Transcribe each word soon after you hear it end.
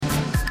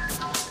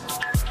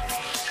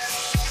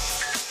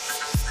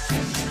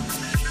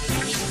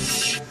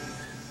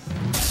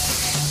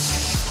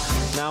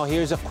Now,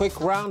 here's a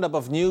quick roundup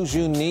of news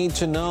you need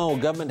to know.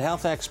 Government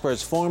health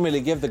experts formally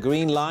give the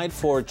green light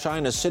for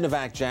China's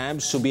Sinovac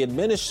jabs to be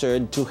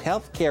administered to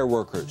healthcare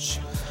workers.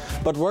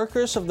 But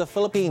workers of the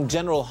Philippine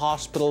General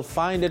Hospital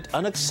find it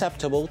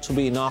unacceptable to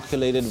be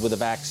inoculated with a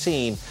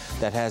vaccine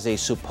that has a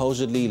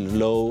supposedly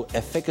low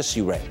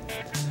efficacy rate.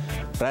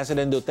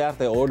 President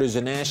Duterte orders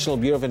the National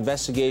Bureau of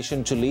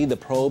Investigation to lead the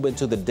probe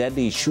into the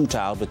deadly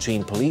shootout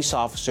between police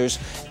officers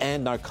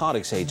and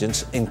narcotics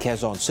agents in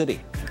Quezon City.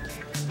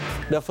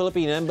 The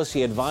Philippine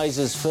Embassy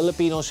advises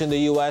Filipinos in the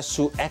U.S.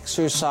 to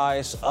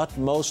exercise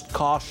utmost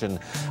caution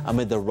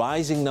amid the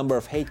rising number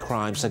of hate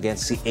crimes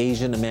against the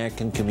Asian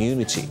American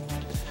community.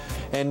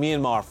 And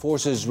Myanmar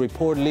forces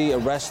reportedly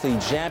arrest the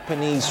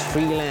Japanese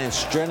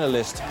freelance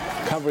journalist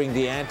covering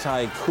the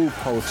anti-coup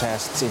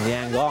protests in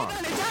Yangon.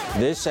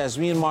 This as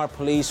Myanmar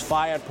police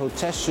fired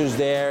protesters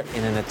there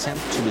in an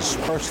attempt to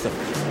disperse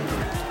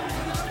them.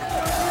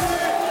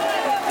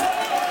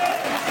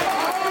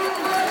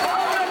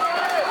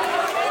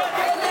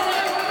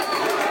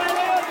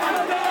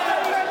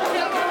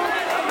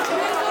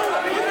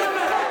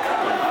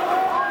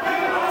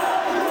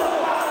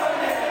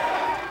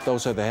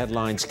 Those are the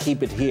headlines.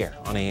 Keep it here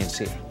on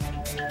ANC.